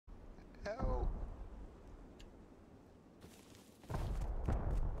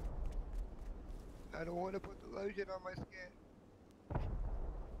I don't want to put the lotion on my skin.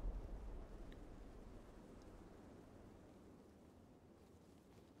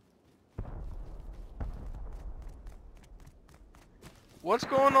 What's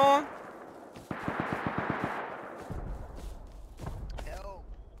going on? Help.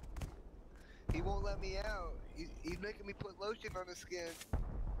 He won't let me out. He's making me put lotion on the skin.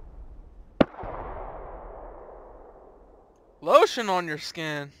 Lotion on your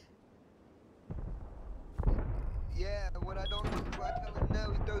skin? Yeah, when I tell him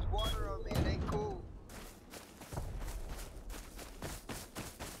no, he throws water on me. It ain't cool.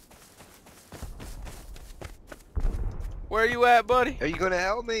 Where you at, buddy? Are you gonna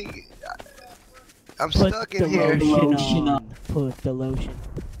help me? I'm Put stuck the in here. lotion on. Put the lotion.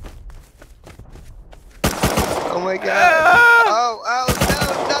 Oh my god. Ah! Oh,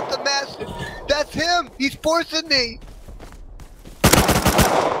 no, not the master. That's him. He's forcing me.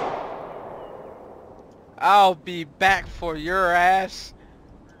 I'll be back for your ass.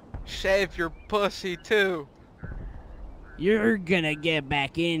 Shave your pussy too. You're gonna get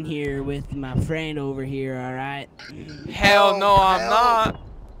back in here with my friend over here, alright? Hell no, I'm Help. not.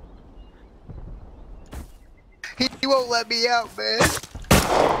 He won't let me out, man.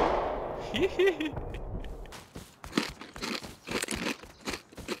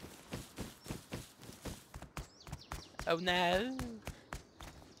 Oh no.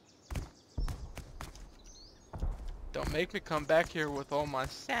 Don't make me come back here with all my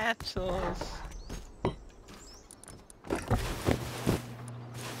satchels.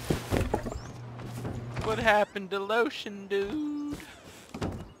 What happened to lotion, dude?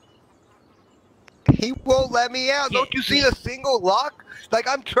 He won't let me out. Don't you see a single lock? Like,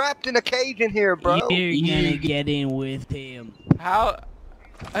 I'm trapped in a cage in here, bro. You're gonna get in with him. How?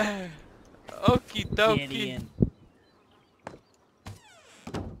 Okie Get dokie. in.